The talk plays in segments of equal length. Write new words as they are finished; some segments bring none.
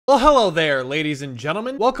Well, hello there, ladies and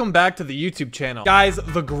gentlemen. Welcome back to the YouTube channel. Guys,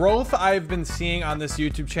 the growth I've been seeing on this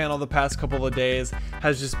YouTube channel the past couple of days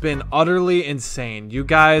has just been utterly insane. You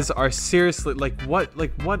guys are seriously,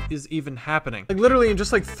 what is even happening? Like, literally in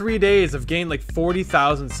just like 3 days, I've gained like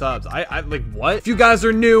 40,000 subs. Like, what? If you guys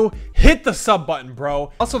are new, hit the sub button,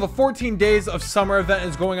 bro. Also, the 14 days of summer event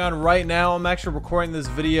is going on right now. I'm actually recording this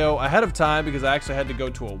video ahead of time because I actually had to go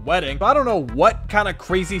to a wedding. But I don't know what kind of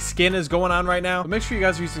crazy skin is going on right now. But make sure you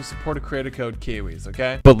guys are using supporter creator code Kiwiz,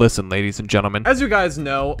 okay? But listen, ladies and gentlemen, as you guys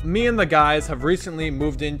know, me and the guys have recently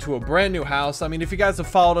moved into a brand new house. I mean, if you guys have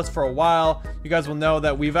followed us for a while, you guys will know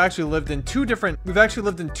that we've actually lived in two different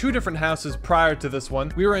houses prior to this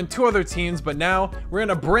one. We were in 2 other teams, but now we're in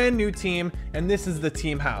a brand new team, and this is the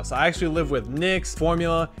team house. I actually live with Nix,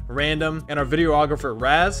 Formula, Random, and our videographer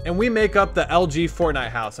Raz, and we make up the LG Fortnite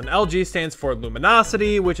house. And LG stands for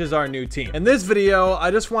Luminosity, which is our new team. In this video, I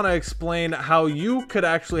just want to explain how you could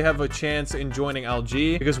actually have a chance in joining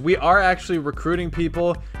LG, because we are actually recruiting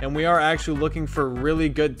people and we are actually looking for really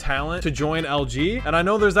good talent to join LG. And I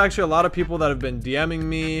know there's actually a lot of people that have been DMing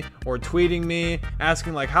me or tweeting me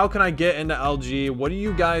asking like, how can I get into LG? What do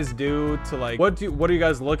you guys do to like, what are you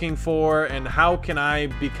guys looking for, and how can I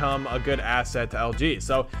become a good asset to LG?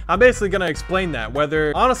 So I'm basically gonna explain that.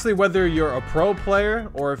 Honestly, whether you're a pro player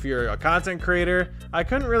or if you're a content creator, I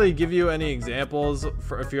couldn't really give you any examples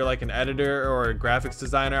for if you're like an editor or a graphics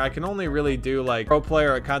designer. I can only really do like pro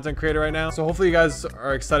player or content creator right now. So hopefully you guys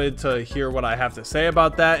are excited to hear what I have to say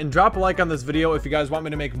about that, and drop a like on this video if you guys want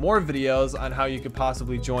me to make more videos on how you could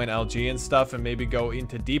possibly join LG and stuff and maybe go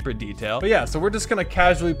into deeper detail. But yeah, so we're just gonna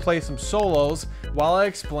casually play some solos while I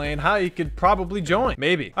explain how you could probably join,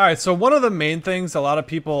 maybe. All right, so one of the main things a lot of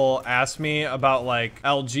people ask me about like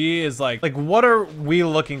LG is like what are we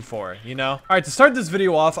looking for, you know? All right, to start this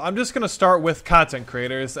video off, I'm just gonna start with content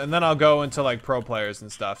creators, and then I'll go into like pro players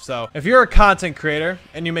and stuff. So if you're a content creator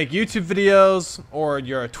and you make YouTube videos or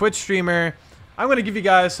you're a Twitch streamer, I'm going to give you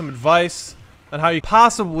guys some advice on how you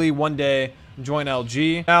possibly one day join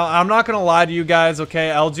LG. Now, I'm not going to lie to you guys, okay?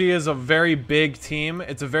 LG is a very big team.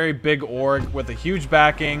 It's a very big org with a huge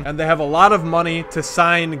backing, and they have a lot of money to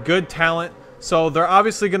sign good talent. So they're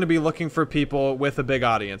obviously going to be looking for people with a big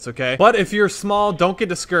audience, okay? But if you're small, don't get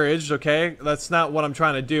discouraged, okay? That's not what I'm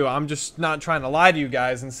trying to do. I'm just not trying to lie to you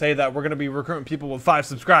guys and say that we're going to be recruiting people with 5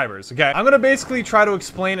 subscribers, okay? I'm going to basically try to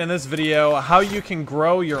explain in this video how you can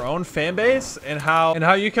grow your own fan base and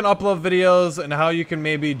how you can upload videos and how you can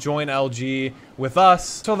maybe join LG with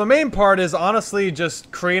us. So the main part is honestly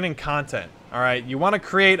just creating content. All right, you want to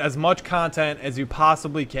create as much content as you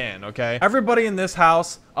possibly can, okay? Everybody in this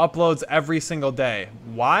house uploads every single day.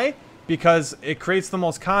 Why? Because it creates the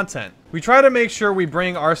most content. We try to make sure we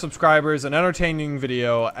bring our subscribers an entertaining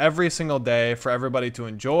video every single day for everybody to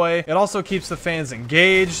enjoy. It also keeps the fans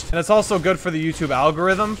engaged, and it's also good for the YouTube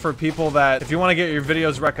algorithm for people that if you want to get your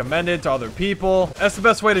videos recommended to other people, that's the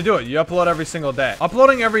best way to do it. You upload every single day.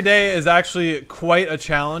 Uploading every day is actually quite a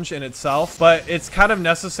challenge in itself, but it's kind of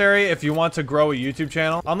necessary if you want to grow a YouTube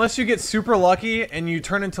channel. Unless you get super lucky and you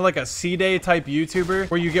turn into like a C-Day type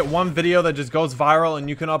YouTuber where you get one video that just goes viral and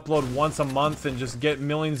you can upload once a month and just get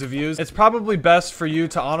millions of views. It's probably best for you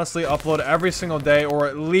to honestly upload every single day, or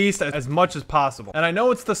at least as much as possible. And I know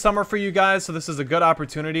it's the summer for you guys, so this is a good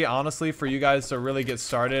opportunity, honestly, for you guys to really get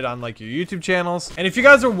started on like your YouTube channels. And if you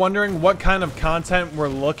guys are wondering what kind of content we're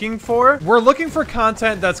looking for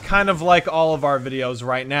content that's kind of like all of our videos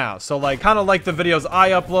right now. So like kind of like the videos I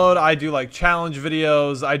upload. I do like challenge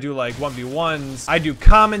videos, I do like 1v1s, I do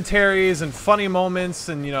commentaries and funny moments,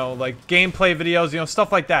 and you know, like gameplay videos, you know,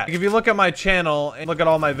 stuff like that. Like, if you look at my channel and look at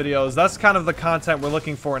all my videos, that's kind of the content we're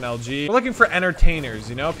looking for in LG. We're looking for entertainers,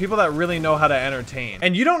 you know, people that really know how to entertain.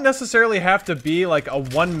 And you don't necessarily have to be like a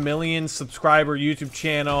 1 million subscriber YouTube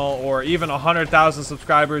channel or even 100,000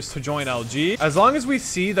 subscribers to join LG. As long as we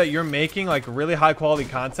see that you're making like really high quality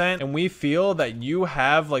content and we feel that you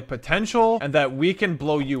have like potential and that we can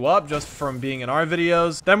blow you up just from being in our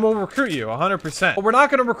videos, then we'll recruit you 100%. But we're not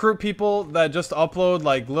going to recruit people that just upload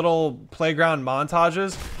like little playground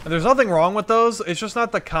montages. And there's nothing wrong with those. It's just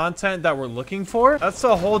not the content that we're looking for. That's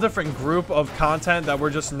a whole different group of content that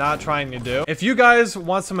we're just not trying to do. If you guys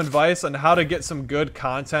want some advice on how to get some good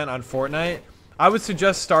content on Fortnite, I would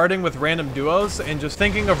suggest starting with random duos and just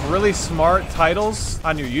thinking of really smart titles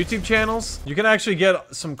on your YouTube channels. You can actually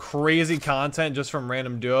get some crazy content just from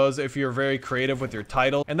random duos if you're very creative with your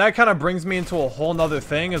title. And that kind of brings me into a whole nother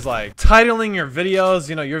thing, is like titling your videos.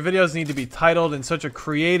 You know, your videos need to be titled in such a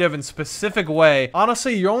creative and specific way.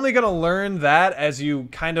 Honestly, you're only going to learn that as you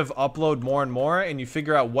kind of upload more and more and you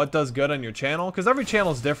figure out what does good on your channel, because every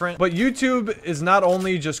channel is different. But YouTube is not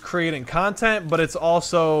only just creating content, but it's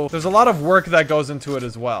also, there's a lot of work that goes into it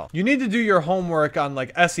as well. You need to do your homework on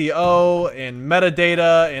like SEO and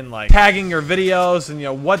metadata and like tagging your videos and, you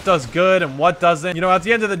know, what does good and what doesn't. You know, at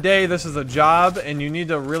the end of the day, this is a job and you need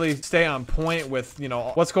to really stay on point with, you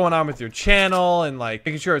know, what's going on with your channel and like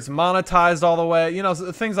making sure it's monetized all the way, you know,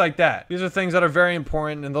 things like that. These are things that are very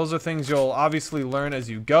important, and those are things you'll obviously learn as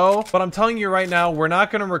you go. But I'm telling you right now, we're not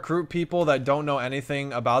going to recruit people that don't know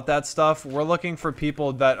anything about that stuff. We're looking for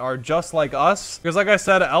people that are just like us, because like I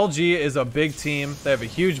said, LG is a big team. They have a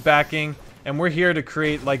huge backing, and we're here to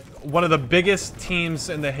create like one of the biggest teams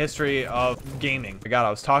in the history of gaming. God,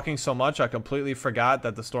 I was talking so much I completely forgot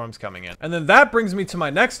that the storm's coming in. And then that brings me to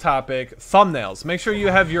my next topic, thumbnails. Make sure you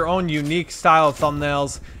have your own unique style of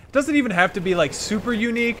thumbnails. It doesn't even have to be like super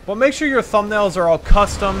unique, but make sure your thumbnails are all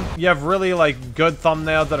custom. You have really like good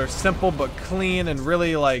thumbnails that are simple but clean and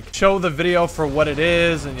really like show the video for what it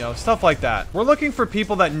is, and you know, stuff like that. We're looking for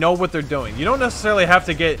people that know what they're doing. You don't necessarily have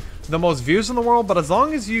to get the most views in the world, but as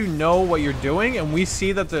long as you know what you're doing and we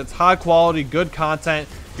see that it's high quality, good content,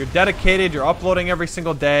 you're dedicated, you're uploading every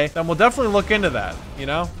single day, then we'll definitely look into that. You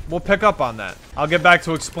know, we'll pick up on that. I'll get back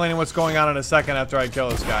to explaining what's going on in a second after I kill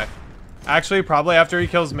this guy. Actually, probably after he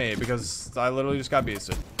kills me, because I literally just got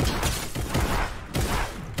beasted.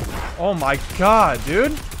 Oh my god,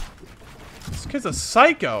 dude. This kid's a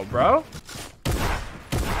psycho, bro.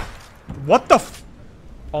 What the f—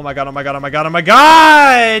 oh my god, oh my god, oh my god, oh my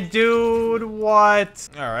god, dude, what?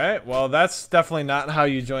 All right, well, that's definitely not how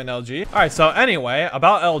you join LG. All right, so anyway,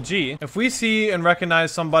 about LG, if we see and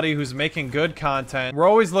recognize somebody who's making good content, we're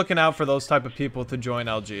always looking out for those type of people to join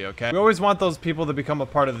LG, okay? We always want those people to become a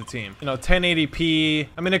part of the team. You know, 1080p.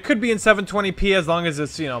 I mean, it could be in 720p as long as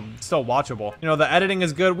it's, you know, still watchable. You know, the editing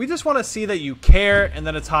is good. We just want to see that you care and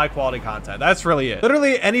that it's high quality content. That's really it.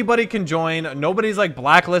 Literally anybody can join. Nobody's like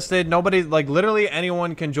blacklisted. Nobody, like literally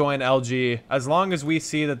anyone can join LG as long as we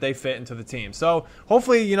see that they fit into the team. So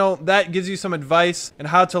hopefully, you know, that gives you some advice on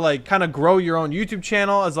how to like kind of grow your own YouTube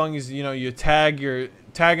channel, as long as, you know, you tag and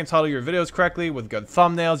title your videos correctly with good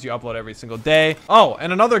thumbnails you upload every single day. Oh,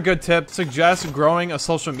 and another good tip, suggest growing a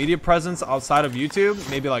social media presence outside of YouTube,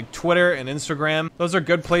 maybe like Twitter and Instagram. Those are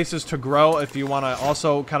good places to grow if you want to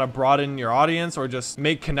also kind of broaden your audience or just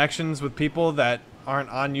make connections with people that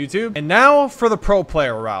aren't on YouTube. And now for the pro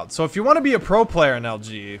player route. So if you want to be a pro player in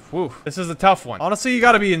LG, whew, this is a tough one. Honestly, you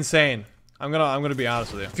got to be insane. I'm gonna be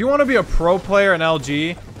honest with you. If you want to be a pro player in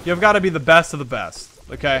LG, you've got to be the best of the best.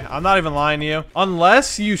 Okay, I'm not even lying to you.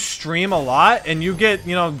 Unless you stream a lot and you get,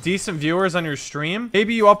 you know, decent viewers on your stream,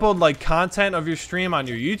 maybe you upload like content of your stream on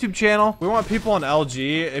your YouTube channel. We want people in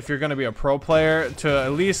LG, if you're going to be a pro player, to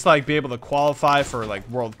at least like be able to qualify for like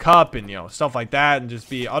World Cup and, you know, stuff like that, and just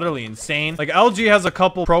be utterly insane. Like LG has a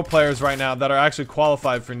couple pro players right now that are actually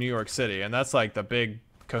qualified for New York City, and that's like the big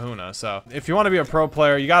kahuna. So if you want to be a pro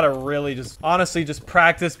player, you got to really just honestly just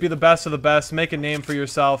practice, be the best of the best, make a name for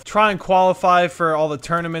yourself, try and qualify for all the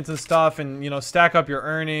tournaments and stuff, and, you know, stack up your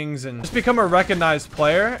earnings and just become a recognized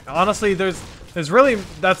player. Honestly, there's really,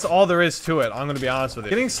 that's all there is to it. I'm going to be honest with you.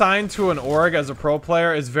 Getting signed to an org as a pro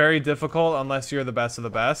player is very difficult unless you're the best of the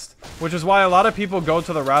best, which is why a lot of people go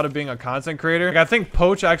to the route of being a content creator. Like, I think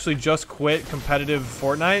Poach actually just quit competitive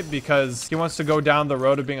Fortnite because he wants to go down the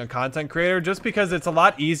road of being a content creator, just because it's a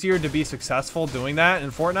lot easier to be successful doing that in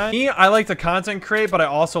Fortnite. Me, I like to content create, but I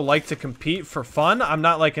also like to compete for fun. I'm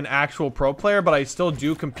not like an actual pro player, but I still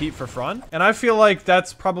do compete for fun. And I feel like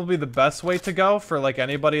that's probably the best way to go for like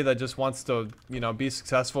anybody that just wants to, you know, be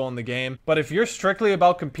successful in the game. But if you're strictly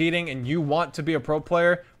about competing and you want to be a pro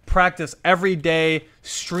player, practice every day,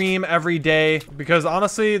 stream every day, because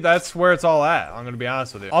honestly, that's where it's all at. I'm gonna be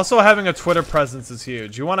honest with you. Also, having a Twitter presence is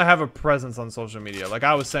huge. You want to have a presence on social media, like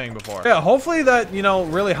I was saying before. Yeah, hopefully that, you know,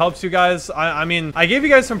 really helps you guys. I mean, I gave you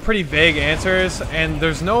guys some pretty vague answers, and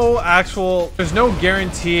there's no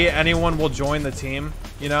guarantee anyone will join the team.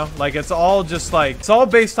 You know, like it's all just like, it's all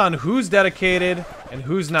based on who's dedicated and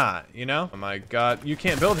who's not, you know? Oh my god, you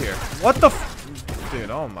can't build here. What the f—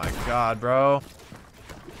 dude, oh my god, bro.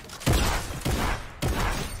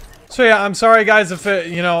 So yeah, I'm sorry guys if it,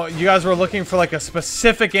 you know, you guys were looking for like a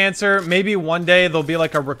specific answer. Maybe one day there'll be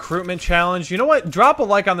like a recruitment challenge. You know what? Drop a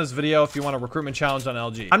like on this video if you want a recruitment challenge on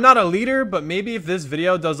LG. I'm not a leader, but maybe if this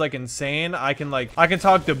video does like insane, I can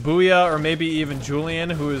talk to Booyah or maybe even Julian,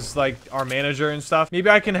 who is like our manager and stuff. Maybe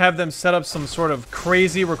I can have them set up some sort of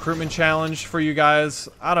crazy recruitment challenge for you guys.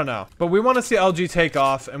 I don't know. But we want to see LG take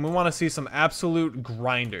off and we want to see some absolute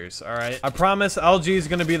grinders, all right? I promise LG is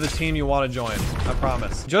going to be the team you want to join. I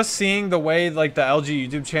promise. Just seeing the way like the LG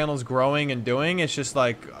YouTube channel is growing and doing, it's just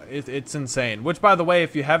like it's insane. Which, by the way,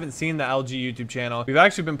 if you haven't seen the LG YouTube channel, we've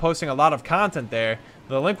actually been posting a lot of content there.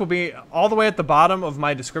 The link will be all the way at the bottom of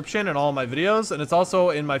my description and all of my videos, and it's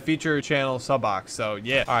also in my featured channel sub box. So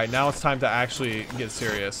yeah. All right, now it's time to actually get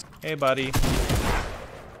serious. Hey buddy.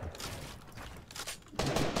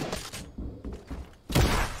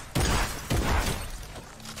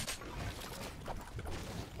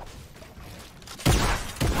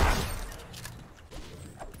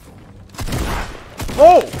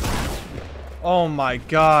 Oh! Oh my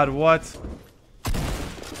god, what?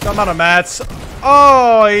 Come out of mats.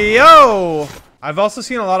 Oh, yo! I've also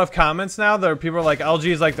seen a lot of comments now that people are like, LG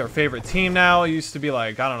is like their favorite team now. It used to be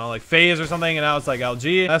like, I don't know, like FaZe or something, and now it's like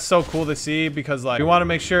LG. That's so cool to see because like we want to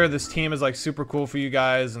make sure this team is like super cool for you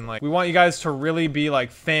guys, and like we want you guys to really be like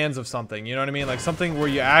fans of something, you know what I mean? Like something where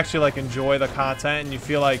you actually like enjoy the content and you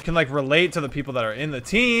feel like you can like relate to the people that are in the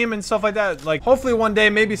team and stuff like that. Like hopefully one day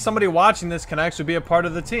maybe somebody watching this can actually be a part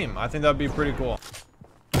of the team. I think that'd be pretty cool.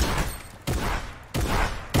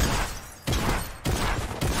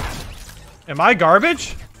 Am I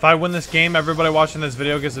garbage? If I win this game, everybody watching this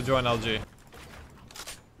video gets to join LG.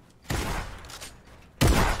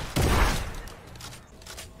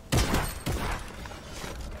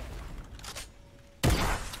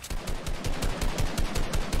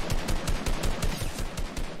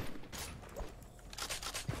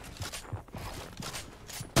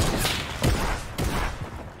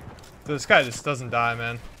 This guy just doesn't die,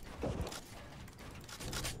 man.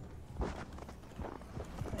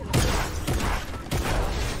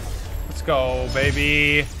 Let's go,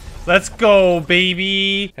 baby. Let's go,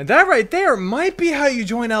 baby. And that right there might be how you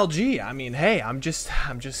join LG. I mean, hey, I'm just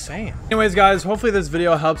saying. Anyways, guys, hopefully this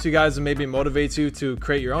video helps you guys and maybe motivates you to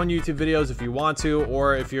create your own YouTube videos if you want to,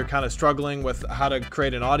 or if you're kind of struggling with how to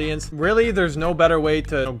create an audience. Really, there's no better way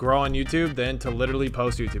to grow on YouTube than to literally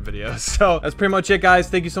post YouTube videos. So that's pretty much it, guys.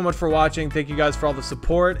 Thank you so much for watching. Thank you guys for all the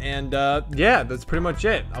support. And yeah, that's pretty much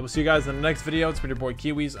it. I will see you guys in the next video. It's been your boy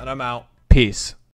Kiwiz, and I'm out. Peace.